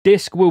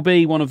Disc will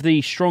be one of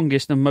the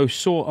strongest and most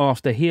sought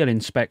after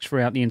healing specs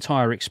throughout the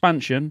entire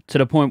expansion, to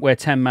the point where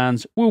 10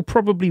 mans will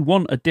probably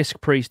want a Disc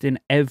Priest in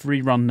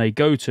every run they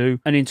go to,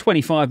 and in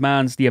 25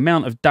 mans the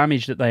amount of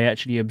damage that they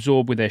actually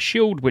absorb with their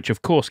shield, which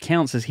of course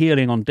counts as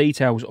healing on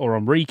details or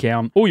on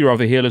recount, all your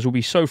other healers will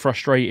be so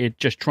frustrated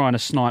just trying to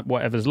snipe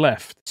whatever's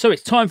left. So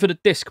it's time for the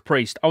Disc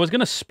Priest. I was going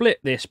to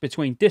split this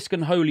between Disc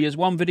and Holy as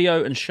one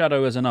video and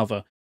Shadow as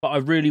another, but I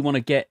really want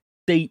to get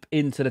deep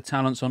into the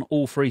talents on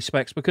all three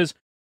specs because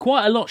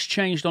quite a lot's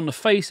changed on the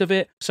face of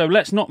it, so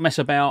let's not mess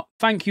about.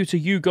 Thank you to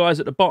you guys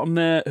at the bottom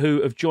there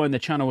who have joined the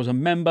channel as a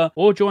member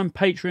or joined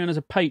Patreon as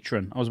a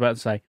patron. I was about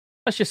to say,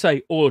 let's just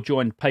say, or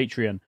joined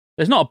Patreon.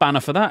 There's not a banner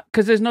for that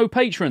because there's no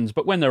patrons,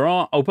 but when there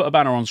are, I'll put a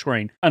banner on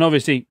screen. And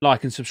obviously,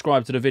 like and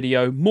subscribe to the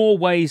video. More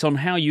ways on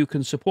how you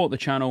can support the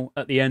channel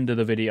at the end of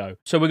the video.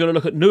 So we're going to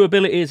look at new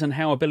abilities and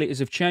how abilities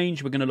have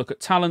changed. We're going to look at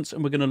talents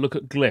and we're going to look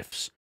at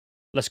glyphs.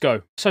 Let's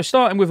go. So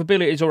starting with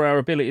abilities or our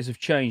abilities have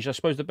changed, I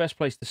suppose the best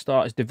place to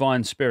start is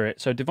Divine Spirit.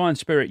 So Divine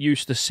Spirit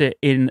used to sit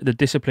in the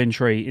Discipline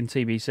tree in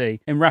TBC.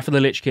 In Wrath of the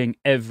Lich King,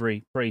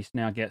 every priest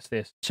now gets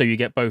this. So you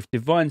get both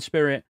Divine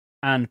Spirit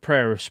and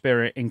Prayer of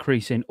Spirit,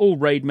 increasing all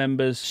raid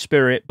members'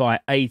 spirit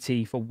by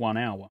 80 for 1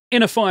 hour.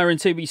 Inner Fire in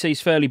TBC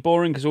is fairly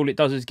boring because all it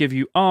does is give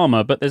you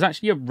armor, but there's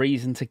actually a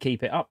reason to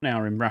keep it up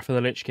now in Wrath of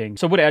the Lich King.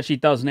 So what it actually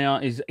does now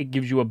is it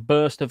gives you a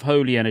burst of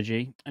holy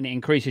energy and it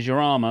increases your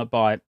armor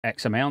by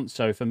X amount.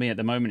 So for me at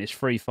the moment it's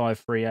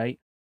 3538.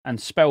 And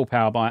spell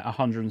power by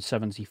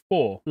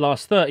 174.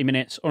 Lasts 30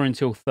 minutes or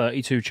until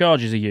 32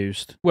 charges are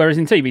used. Whereas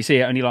in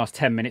TBC it only lasts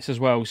 10 minutes as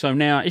well. So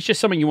now it's just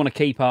something you want to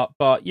keep up,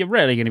 but you're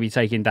rarely going to be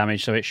taking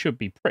damage, so it should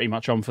be pretty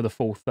much on for the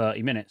full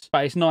 30 minutes.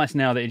 But it's nice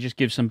now that it just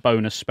gives some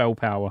bonus spell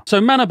power. So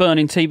mana burn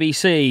in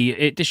TBC,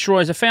 it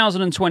destroys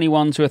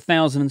 1021 to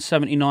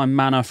 1079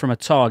 mana from a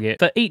target.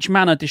 For each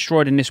mana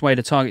destroyed in this way,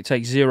 the target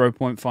takes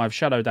 0.5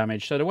 shadow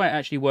damage. So the way it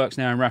actually works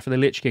now in Wrath of the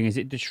Lich King is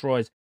it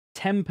destroys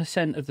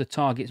 10% of the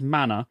target's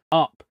mana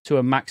up to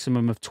a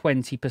maximum of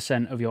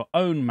 20% of your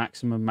own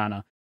maximum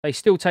mana. They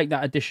still take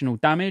that additional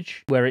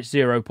damage, where it's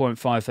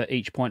 0.5 for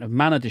each point of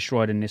mana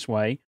destroyed in this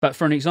way. But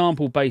for an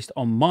example, based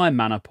on my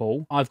mana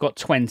pool, I've got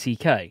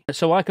 20k.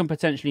 So I can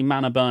potentially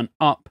mana burn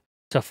up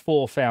to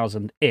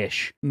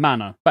 4,000-ish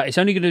mana. But it's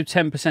only going to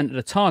do 10% of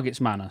the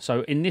target's mana.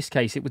 So in this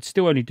case, it would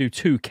still only do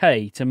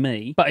 2k to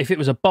me. But if it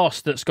was a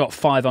boss that's got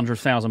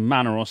 500,000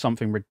 mana or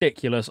something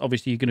ridiculous,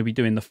 obviously you're going to be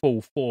doing the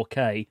full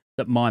 4k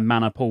that my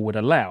mana pool would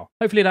allow.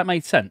 Hopefully that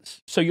made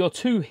sense. So your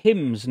two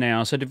hymns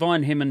now, so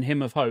Divine Hymn and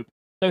Hymn of Hope.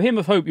 So Hymn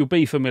of Hope you'll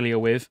be familiar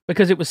with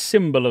because it was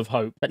Symbol of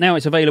Hope. But now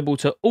it's available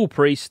to all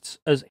priests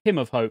as Hymn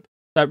of Hope.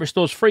 So it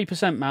restores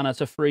 3% mana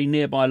to 3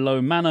 nearby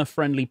low mana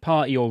friendly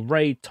party or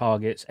raid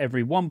targets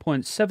every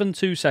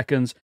 1.72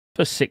 seconds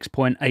for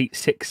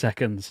 6.86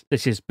 seconds.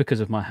 This is because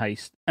of my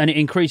haste. And it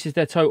increases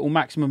their total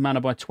maximum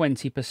mana by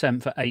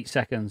 20% for 8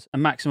 seconds. A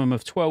maximum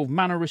of 12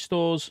 mana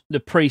restores.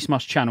 The priest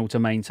must channel to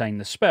maintain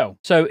the spell.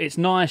 So it's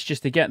nice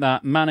just to get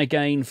that mana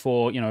gain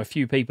for, a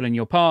few people in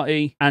your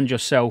party and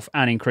yourself,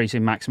 and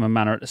increasing maximum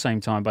mana at the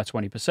same time by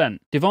 20%.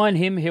 Divine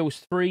Hymn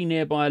heals 3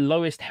 nearby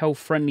lowest health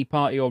friendly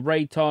party or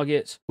raid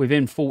targets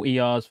within 40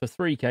 yards for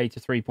 3k to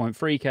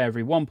 3.3k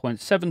every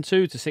 1.72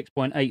 to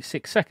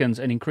 6.86 seconds,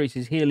 and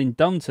increases healing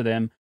done to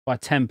them by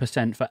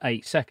 10% for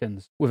 8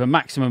 seconds, with a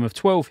maximum of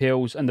 12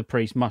 heals, and the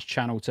priest must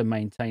channel to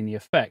maintain the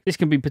effect. This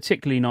can be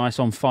particularly nice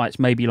on fights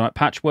maybe like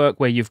Patchwork,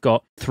 where you've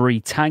got 3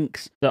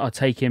 tanks that are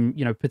taking,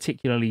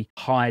 particularly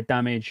high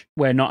damage,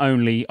 where not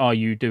only are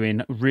you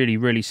doing really,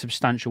 really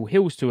substantial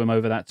heals to them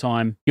over that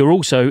time, you're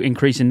also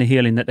increasing the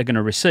healing that they're going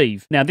to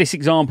receive. Now, this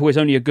example is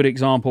only a good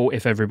example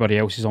if everybody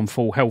else is on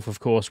full health,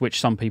 of course, which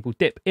some people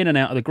dip in and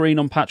out of the green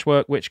on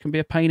Patchwork, which can be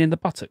a pain in the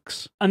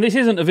buttocks. And this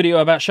isn't a video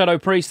about Shadow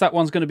Priest. That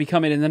one's going to be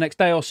coming in the next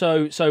day or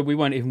so we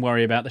won't even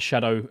worry about the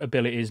shadow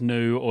abilities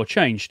new or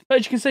changed. But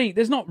as you can see,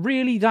 there's not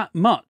really that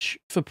much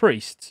for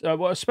priests,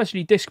 well,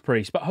 especially Disc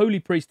Priest, but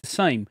Holy Priest the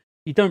same.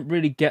 You don't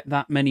really get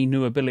that many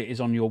new abilities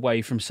on your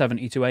way from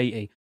 70 to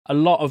 80. A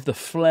lot of the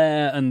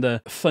flair and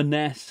the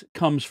finesse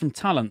comes from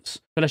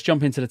talents. But let's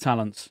jump into the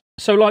talents.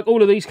 So like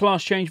all of these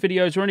class change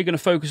videos, we're only going to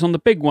focus on the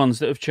big ones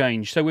that have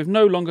changed. So we've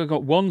no longer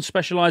got one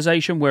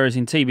specialization, whereas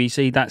in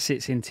TBC that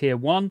sits in tier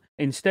 1.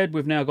 Instead,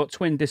 we've now got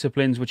twin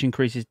disciplines, which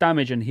increases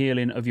damage and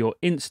healing of your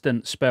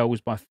instant spells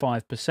by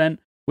 5%,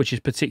 which is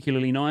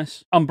particularly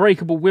nice.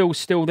 Unbreakable Will's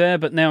still there,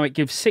 but now it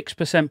gives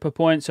 6% per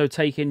point, so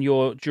taking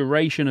your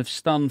duration of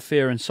stun,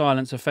 fear and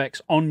silence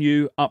effects on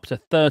you up to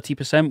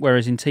 30%,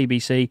 whereas in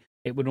TBC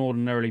it would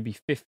ordinarily be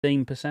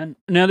 15%.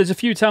 Now, there's a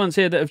few talents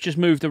here that have just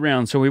moved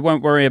around, so we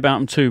won't worry about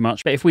them too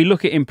much. But if we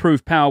look at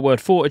Improved Power Word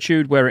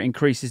Fortitude, where it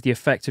increases the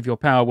effect of your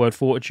Power Word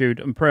Fortitude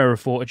and Prayer of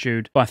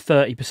Fortitude by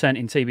 30%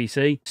 in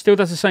TBC. Still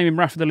does the same in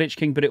Wrath of the Lich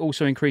King, but it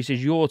also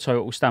increases your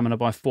total stamina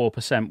by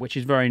 4%, which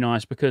is very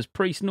nice because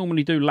priests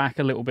normally do lack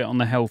a little bit on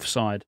the health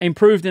side.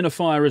 Improved Inner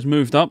Fire has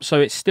moved up, so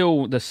it's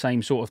still the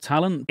same sort of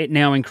talent. It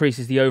now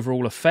increases the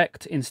overall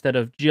effect instead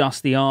of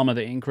just the armor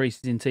that it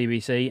increases in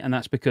TBC, and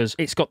that's because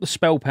it's got the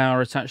spell power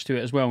power attached to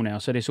it as well now,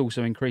 so this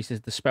also increases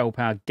the spell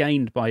power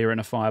gained by your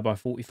inner fire by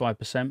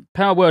 45%.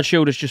 Power Word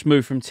Shield has just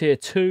moved from tier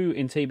 2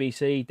 in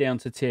TBC down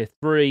to tier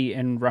 3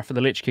 in Wrath of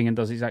the Lich King and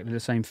does exactly the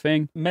same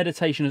thing.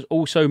 Meditation has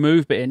also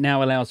moved, but it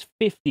now allows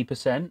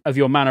 50% of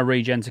your mana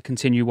regen to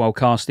continue while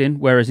casting,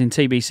 whereas in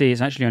TBC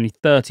it's actually only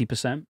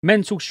 30%.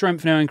 Mental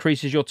Strength now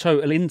increases your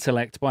total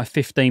intellect by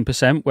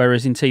 15%,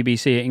 whereas in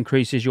TBC it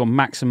increases your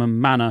maximum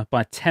mana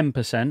by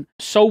 10%.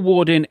 Soul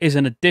Warding is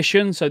an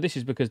addition, so this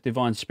is because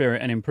Divine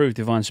Spirit and Improved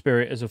Divine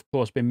Spirit has of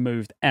course been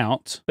moved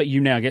out, but you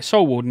now get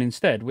Soul Warding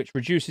instead, which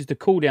reduces the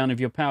cooldown of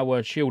your Power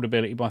Word Shield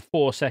ability by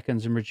 4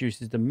 seconds and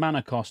reduces the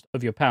mana cost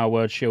of your Power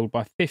Word Shield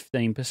by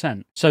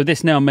 15%. So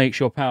this now makes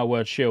your Power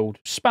Word Shield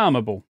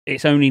spammable.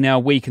 It's only now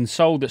Weakened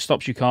Soul that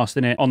stops you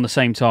casting it on the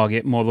same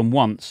target more than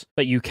once,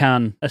 but you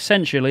can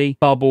essentially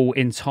bubble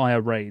entire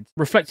raids.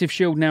 Reflective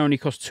Shield now only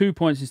costs 2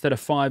 points instead of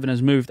 5 and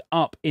has moved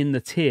up in the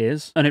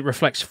tiers, and it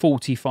reflects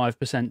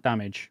 45%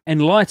 damage.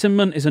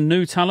 Enlightenment is a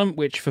new talent,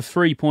 which for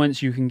 3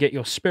 points you can get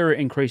your spirit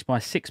increased by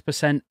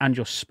 6% and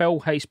your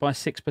spell haste by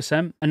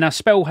 6%. And now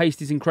spell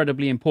haste is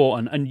incredibly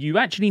important, and you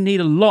actually need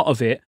a lot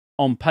of it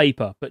on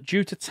paper, but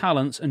due to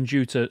talents and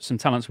due to some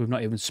talents we've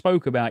not even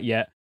spoke about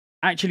yet,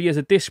 actually as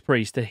a Disc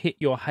Priest to hit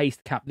your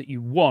haste cap that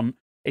you want,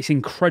 it's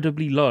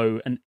incredibly low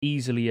and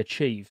easily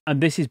achieved.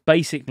 And this is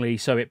basically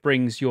so it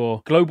brings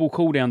your global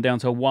cooldown down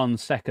to 1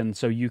 second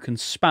so you can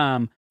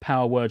spam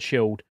Power Word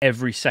Shield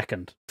every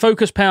second.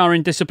 Focus Power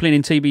in Discipline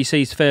in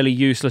TBC is fairly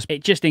useless.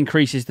 It just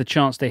increases the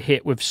chance to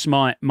hit with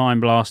Smite,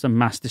 Mind Blast and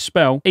Mass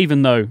Dispel,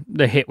 even though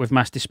the hit with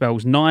Mass Dispel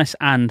is nice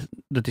and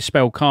the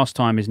Dispel cast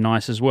time is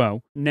nice as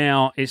well.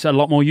 Now, it's a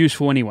lot more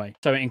useful anyway.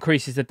 So it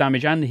increases the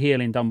damage and the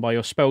healing done by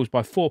your spells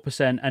by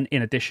 4%, and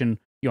in addition,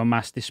 your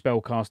Mass Dispel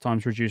cast time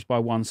is reduced by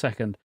 1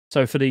 second.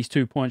 So for these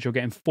 2 points, you're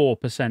getting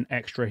 4%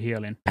 extra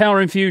healing.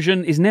 Power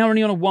Infusion is now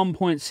only on a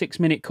 1.6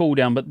 minute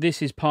cooldown, but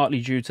this is partly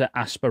due to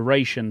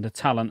Aspiration, the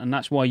talent, and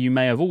that's why you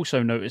may have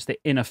also noticed that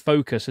Inner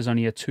Focus is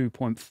only a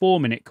 2.4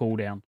 minute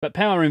cooldown. But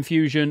Power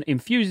Infusion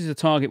infuses a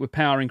target with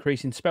power,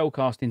 increasing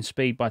spellcasting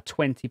speed by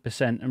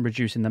 20% and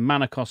reducing the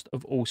mana cost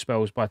of all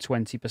spells by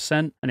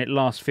 20%, and it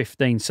lasts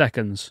 15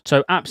 seconds.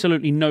 So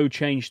absolutely no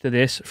change to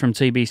this from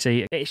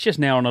TBC. It's just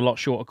now on a lot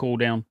shorter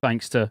cooldown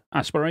thanks to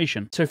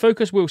Aspiration. So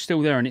Focus Will's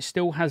still there, and it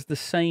still has the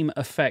same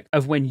effect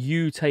of when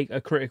you take a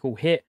critical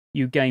hit,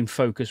 you gain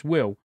Focus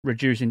Will,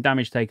 reducing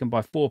damage taken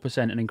by 4%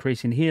 and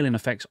increasing healing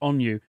effects on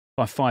you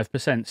by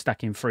 5%,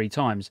 stacking 3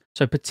 times.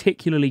 So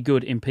particularly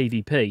good in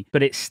PvP,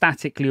 but it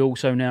statically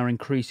also now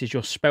increases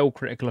your spell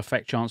critical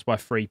effect chance by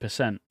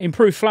 3%.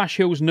 Improved Flash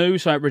Heal's new,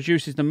 so it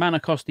reduces the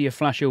mana cost of your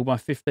Flash Heal by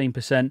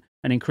 15%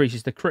 and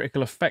increases the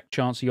critical effect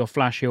chance of your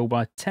Flash Heal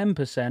by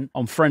 10%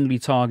 on friendly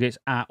targets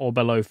at or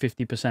below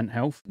 50%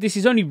 health. This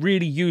is only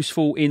really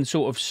useful in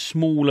sort of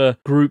smaller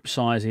group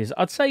sizes.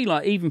 I'd say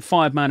like even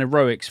 5-man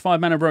heroics.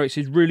 5-man heroics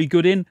is really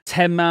good in.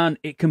 10-man,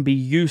 it can be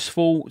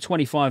useful.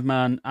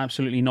 25-man,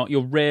 absolutely not.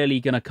 You're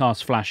rarely going to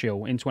cast Flash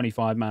Heal in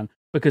 25-man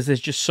because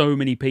there's just so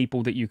many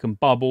people that you can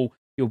bubble.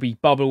 You'll be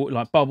bubble,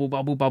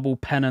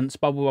 penance,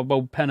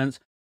 bubble, penance,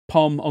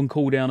 pom on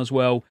cooldown as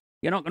well.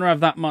 You're not going to have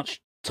that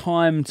much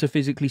time to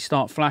physically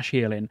start flash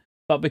healing,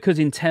 but because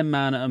in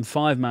 10-man and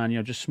 5-man, you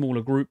know, just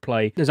smaller group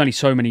play, there's only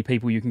so many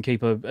people you can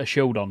keep a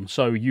shield on,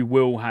 so you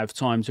will have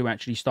time to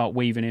actually start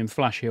weaving in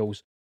flash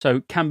heals.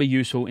 So can be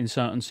useful in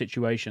certain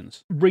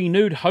situations.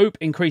 Renewed Hope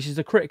increases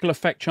the critical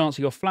effect chance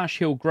of your Flash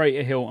Heal,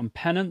 Greater Heal and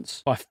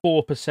Penance by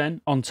 4%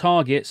 on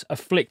targets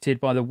afflicted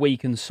by the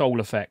Weakened Soul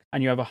effect.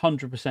 And you have a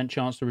 100%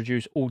 chance to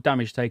reduce all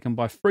damage taken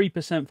by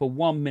 3% for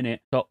 1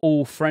 minute for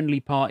all friendly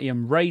party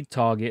and raid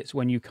targets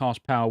when you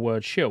cast Power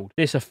Word Shield.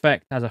 This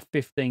effect has a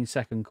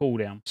 15-second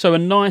cooldown. So a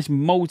nice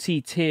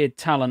multi-tiered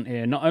talent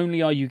here. Not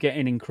only are you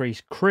getting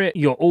increased crit,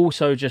 you're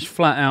also just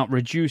flat out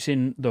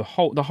reducing the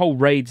whole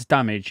raid's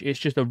damage. It's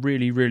just a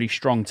really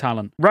strong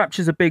talent.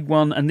 Rapture's a big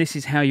one, and this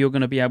is how you're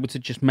going to be able to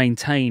just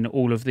maintain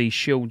all of these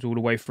shields all the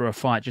way through a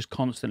fight, just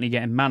constantly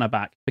getting mana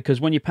back. Because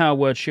when your Power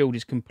Word Shield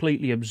is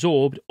completely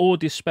absorbed or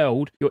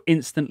dispelled, you're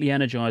instantly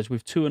energized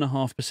with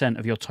 2.5%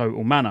 of your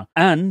total mana.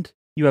 And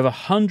you have a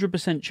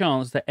 100%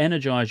 chance to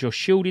energize your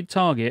shielded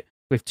target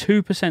with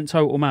 2%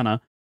 total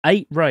mana,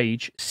 8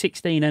 rage,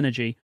 16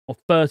 energy, or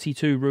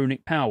 32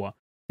 runic power.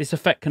 This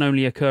effect can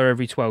only occur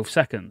every 12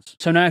 seconds.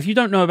 So now if you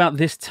don't know about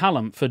this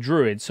talent for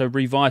Druid, so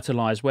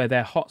Revitalize, where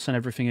their hots and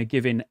everything are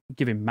giving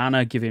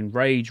mana, giving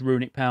rage,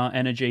 runic power,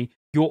 energy,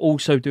 you're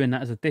also doing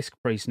that as a Disc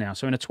Priest now.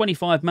 So in a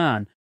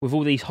 25-man, with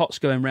all these hots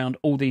going around,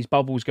 all these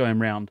bubbles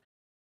going around,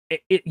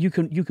 you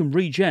can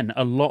regen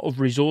a lot of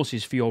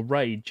resources for your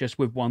raid just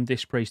with 1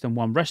 Disc Priest and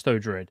 1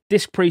 Resto Druid.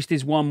 Disc Priest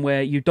is one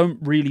where you don't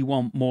really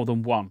want more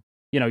than 1.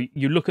 You know,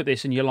 you look at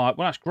this and you're like,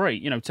 well, that's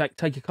great. You know,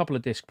 take a couple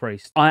of Disc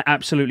Priests. I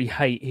absolutely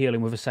hate healing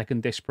with a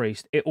second Disc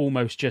Priest. It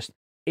almost just,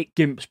 it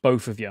gimps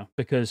both of you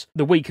because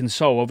the Weakened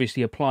Soul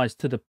obviously applies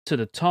to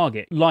the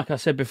target. Like I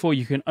said before,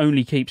 you can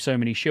only keep so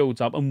many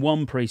shields up, and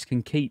 1 priest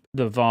can keep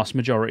the vast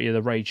majority of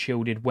the raid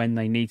shielded when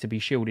they need to be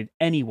shielded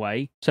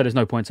anyway, so there's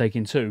no point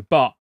taking 2.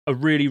 But a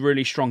really,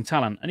 really strong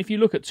talent. And if you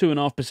look at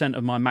 2.5%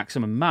 of my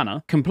maximum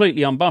mana,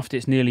 completely unbuffed,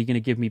 it's nearly going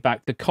to give me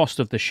back the cost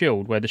of the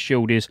shield, where the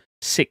shield is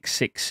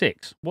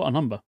 666. What a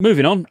number.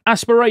 Moving on,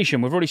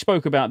 Aspiration. We've already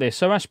spoke about this.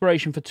 So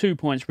Aspiration for 2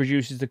 points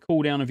reduces the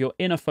cooldown of your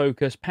Inner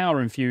Focus,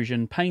 Power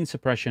Infusion, Pain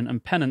Suppression,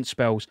 and Penance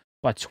spells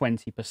by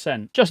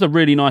 20%. Just a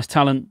really nice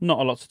talent, not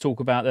a lot to talk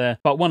about there,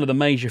 but one of the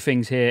major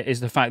things here is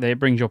the fact that it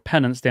brings your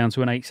Penance down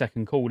to an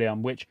 8-second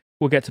cooldown, which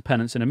we'll get to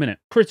Penance in a minute.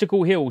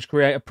 Critical heals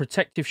create a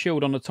protective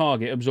shield on the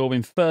target,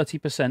 absorbing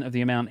 30% of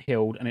the amount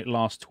healed, and it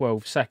lasts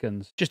 12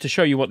 seconds. Just to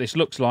show you what this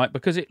looks like,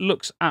 because it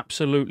looks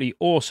absolutely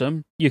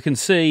awesome, you can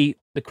see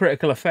the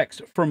critical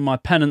effects from my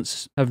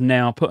Penance have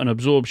now put an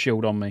Absorb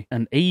shield on me.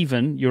 And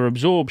even your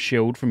Absorb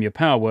shield from your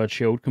Power Word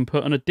shield can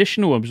put an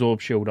additional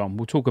Absorb shield on.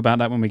 We'll talk about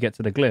that when we get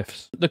to the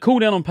glyphs. The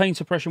cooldown on Pain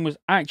Suppression was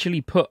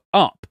actually put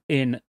up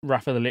in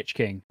Wrath of the Lich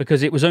King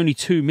because it was only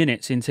 2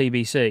 minutes in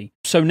TBC.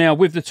 So now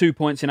with the 2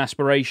 points in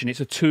Aspiration, it's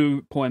a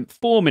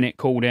 2.4 minute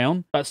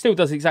cooldown. That still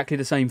does exactly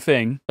the same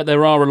thing, but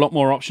there are a lot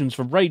more options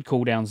for raid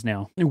cooldowns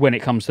now when it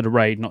comes to the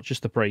raid, not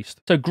just the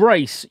priest. So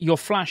Grace, your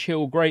Flash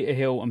Heal, Greater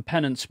Heal, and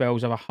Penance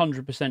spells have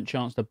 100%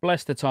 chance to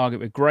bless the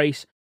target with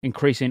Grace,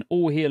 increasing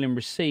all healing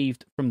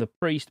received from the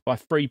priest by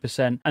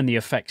 3%, and the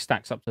effect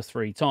stacks up to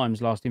 3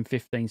 times, lasting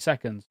 15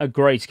 seconds. A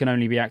Grace can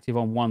only be active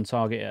on one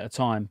target at a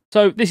time.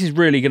 So this is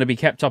really going to be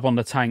kept up on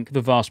the tank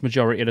the vast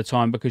majority of the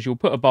time, because you'll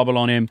put a bubble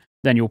on him,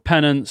 then you'll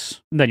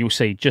Penance, then you'll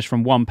see just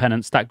from one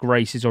Penance that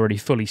Grace is already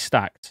fully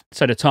stacked.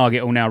 So the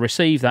target will now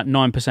receive that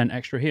 9%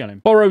 extra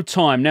healing. Borrowed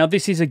Time. Now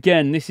this is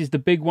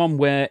the big one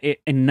where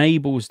it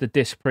enables the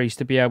Disc Priest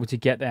to be able to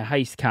get their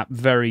haste cap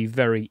very,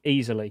 very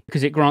easily,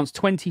 because it grants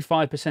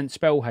 25%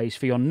 spell haste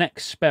for your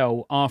next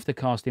spell after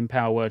casting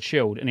Power Word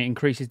Shield, and it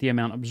increases the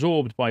amount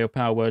absorbed by your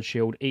Power Word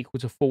Shield equal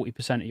to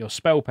 40% of your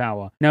spell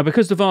power. Now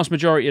because the vast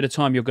majority of the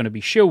time you're going to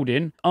be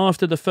shielding,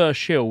 after the first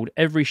shield,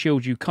 every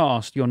shield you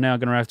cast you're now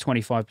going to have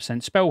 25%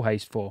 spell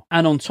haste for.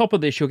 And on top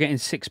of this, you're getting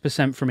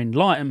 6% from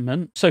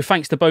Enlightenment. So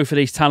thanks to both of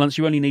these talents,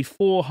 you only need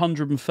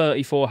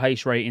 434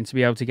 haste rating to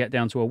be able to get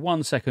down to a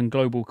 1 second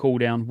global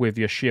cooldown with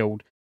your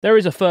shield. There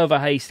is a further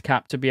haste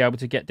cap to be able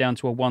to get down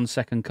to a 1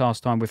 second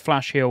cast time with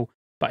Flash Heal,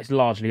 but it's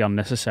largely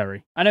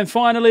unnecessary. And then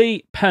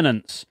finally,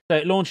 Penance. So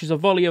it launches a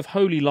volley of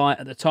Holy Light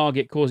at the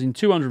target, causing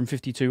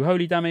 252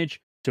 holy damage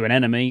to an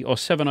enemy, or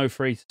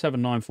 703 to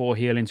 794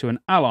 healing to an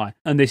ally.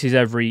 And this is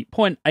every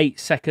 0.8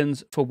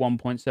 seconds for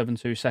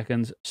 1.72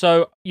 seconds.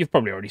 So you've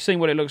probably already seen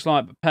what it looks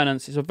like, but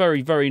Penance is a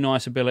very, very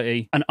nice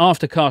ability. And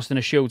after casting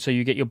a shield so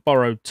you get your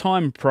Borrowed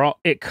Time prot,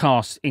 it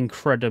casts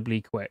incredibly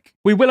quick.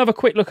 We will have a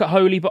quick look at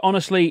Holy, but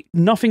honestly,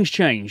 nothing's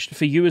changed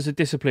for you as a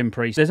Discipline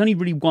Priest. There's only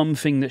really one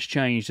thing that's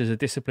changed as a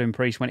Discipline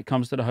Priest when it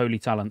comes to the Holy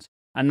talents,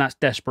 and that's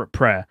Desperate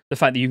Prayer. The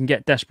fact that you can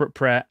get Desperate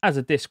Prayer as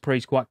a Disc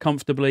Priest quite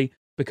comfortably,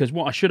 because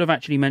what I should have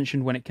actually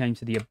mentioned when it came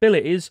to the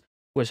abilities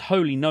was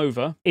Holy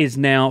Nova is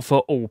now for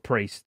all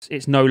priests.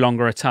 It's no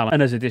longer a talent.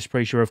 And as a Disc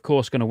Priest, you're of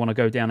course going to want to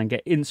go down and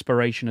get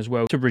Inspiration as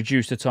well to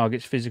reduce the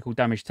target's physical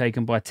damage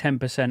taken by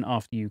 10%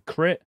 after you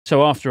crit.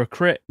 So after a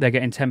crit, they're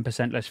getting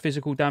 10% less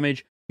physical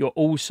damage. You're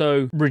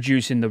also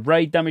reducing the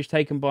raid damage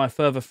taken by a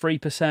further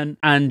 3%,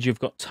 and you've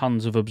got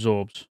tons of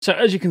absorbs. So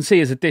as you can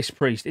see, as a Disc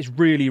Priest, it's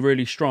really,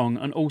 really strong,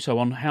 and also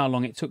on how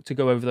long it took to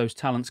go over those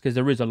talents, because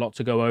there is a lot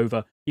to go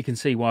over. You can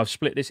see why I've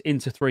split this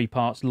into 3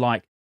 parts,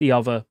 like the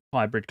other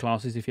hybrid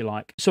classes, if you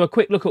like. So a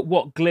quick look at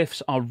what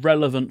glyphs are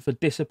relevant for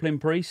Discipline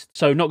Priests.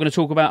 So not going to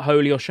talk about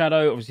Holy or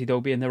Shadow, obviously they'll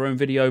be in their own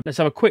video. Let's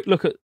have a quick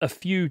look at a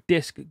few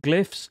disc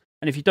glyphs.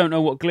 And if you don't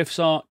know what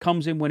glyphs are,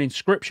 comes in when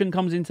Inscription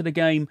comes into the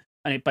game,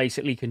 and it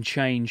basically can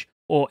change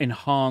or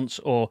enhance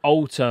or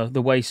alter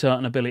the way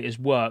certain abilities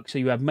work. So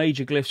you have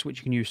major glyphs, which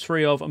you can use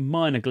 3 of, and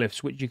minor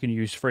glyphs, which you can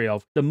use 3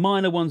 of. The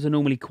minor ones are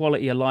normally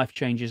quality of life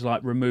changes,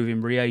 like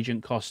removing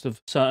reagent cost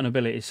of certain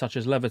abilities, such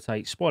as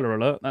Levitate. Spoiler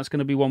alert, that's going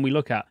to be one we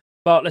look at.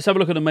 But let's have a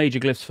look at the major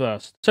glyphs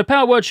first. So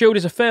Power Word Shield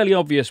is a fairly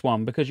obvious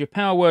one, because your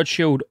Power Word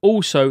Shield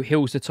also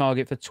heals the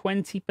target for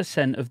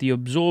 20% of the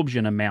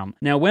absorption amount.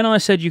 Now, when I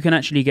said you can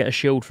actually get a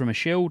shield from a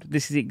shield,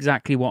 this is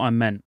exactly what I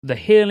meant. The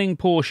healing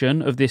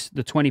portion of this,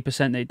 the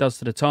 20% that it does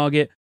to the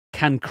target,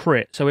 can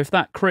crit. So if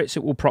that crits,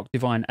 it will proc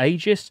Divine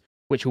Aegis,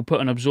 which will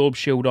put an absorb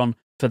shield on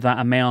for that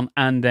amount,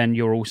 and then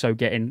you're also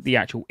getting the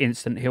actual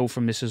instant heal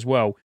from this as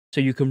well. So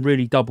you can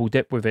really double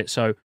dip with it.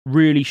 So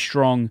really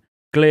strong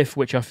glyph,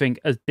 which I think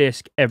as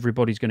disc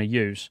everybody's going to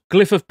use.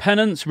 Glyph of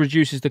Penance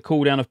reduces the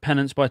cooldown of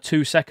Penance by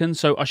 2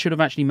 seconds. So I should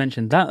have actually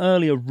mentioned that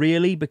earlier,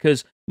 really,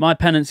 because my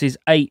Penance is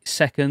 8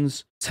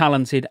 seconds,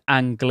 talented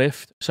and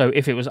glyphed. So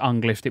if it was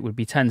unglyphed, it would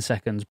be 10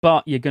 seconds.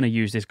 But you're going to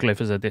use this glyph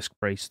as a Disc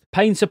Priest.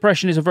 Pain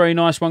Suppression is a very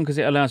nice one because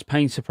it allows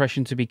Pain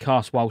Suppression to be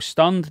cast while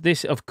stunned.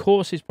 This, of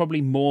course, is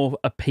probably more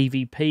a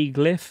PvP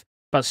glyph,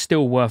 but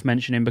still worth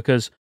mentioning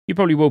because you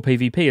probably will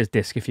PvP as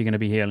Disc if you're going to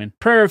be healing.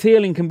 Prayer of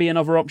Healing can be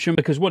another option,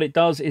 because what it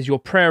does is your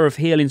Prayer of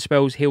Healing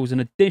spells heals an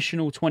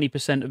additional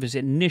 20% of its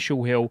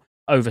initial heal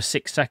over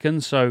 6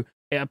 seconds. So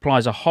it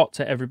applies a hot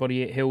to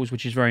everybody it heals,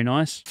 which is very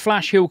nice.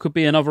 Flash Heal could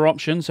be another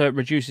option, so it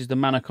reduces the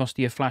mana cost of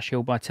your Flash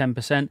Heal by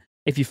 10%.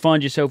 If you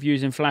find yourself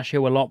using Flash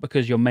Heal a lot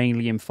because you're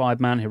mainly in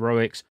 5-man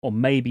heroics or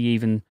maybe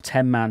even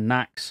 10-man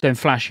Nax, then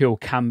Flash Heal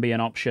can be an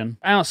option.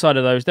 Outside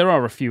of those, there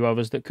are a few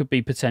others that could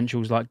be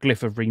potentials like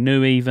Glyph of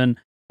Renew even,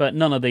 but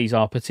none of these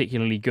are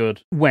particularly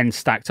good when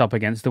stacked up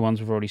against the ones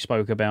we've already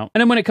spoke about.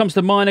 And then when it comes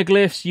to minor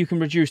glyphs, you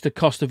can reduce the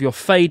cost of your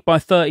Fade by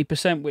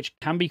 30%, which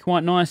can be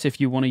quite nice if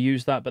you want to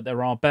use that, but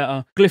there are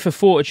better. Glyph of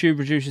Fortitude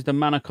reduces the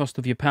mana cost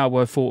of your Power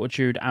Word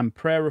Fortitude and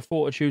Prayer of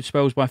Fortitude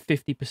spells by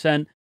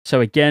 50%. So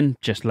again,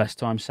 just less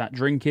time sat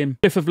drinking.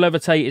 Glyph of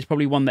Levitate is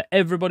probably one that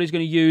everybody's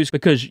going to use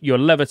because your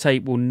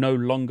Levitate will no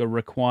longer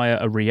require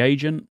a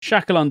reagent.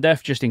 Shackle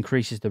Undeath just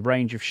increases the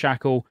range of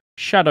Shackle.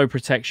 Shadow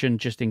Protection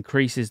just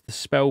increases the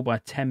spell by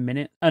 10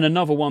 minutes. And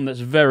another one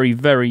that's very,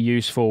 very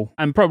useful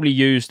and probably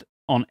used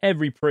on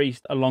every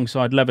priest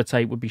alongside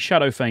Levitate would be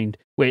Shadow Fiend,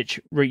 which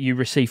you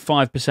receive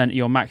 5% of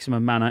your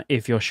maximum mana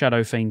if your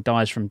Shadow Fiend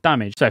dies from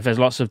damage. So if there's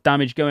lots of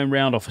damage going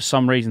around or for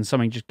some reason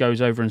something just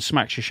goes over and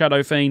smacks your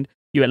Shadow Fiend,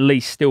 you at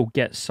least still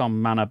get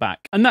some mana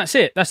back. And that's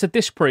it. That's a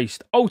Disc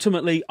Priest.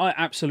 Ultimately, I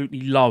absolutely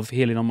love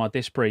healing on my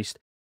Disc Priest.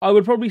 I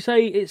would probably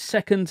say it's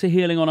second to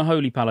healing on a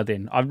Holy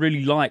Paladin. I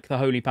really like the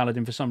Holy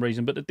Paladin for some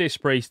reason, but the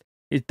Disc Priest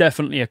is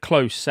definitely a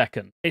close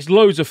second. It's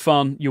loads of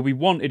fun. You'll be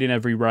wanted in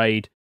every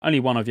raid. Only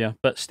one of you,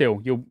 but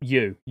still,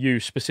 you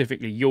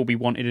specifically, you'll be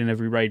wanted in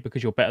every raid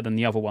because you're better than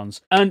the other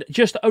ones. And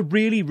just a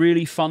really,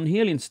 really fun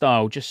healing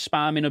style. Just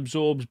spamming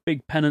absorbs,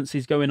 big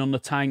penances going on the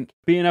tank,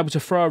 being able to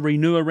throw a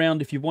renew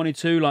around if you wanted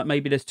to, like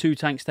maybe there's 2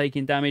 tanks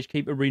taking damage,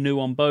 keep a renew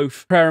on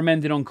both. Prayer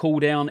Amending on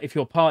cooldown. If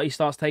your party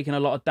starts taking a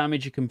lot of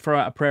damage, you can throw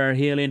out a Prayer of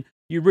Healing.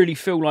 You really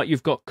feel like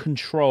you've got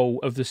control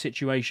of the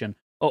situation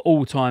at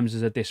all times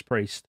as a Disc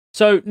Priest.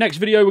 So, next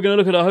video, we're going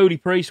to look at a Holy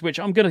Priest, which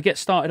I'm going to get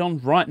started on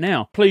right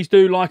now. Please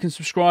do like and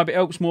subscribe. It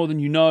helps more than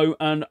you know,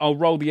 and I'll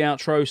roll the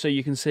outro so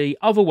you can see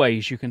other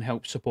ways you can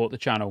help support the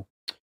channel.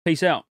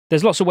 Peace out.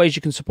 There's lots of ways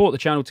you can support the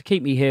channel to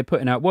keep me here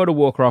putting out World of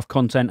Warcraft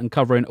content and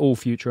covering all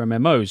future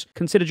MMOs.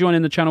 Consider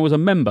joining the channel as a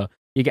member.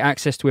 You get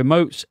access to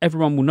emotes,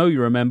 everyone will know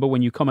you're a member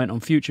when you comment on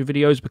future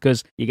videos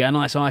because you get a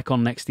nice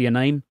icon next to your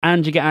name,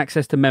 and you get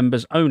access to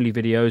members-only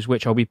videos,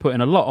 which I'll be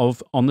putting a lot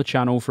of on the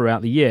channel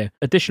throughout the year.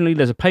 Additionally,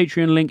 there's a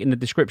Patreon link in the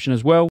description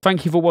as well.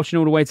 Thank you for watching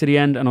all the way to the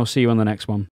end, and I'll see you on the next one.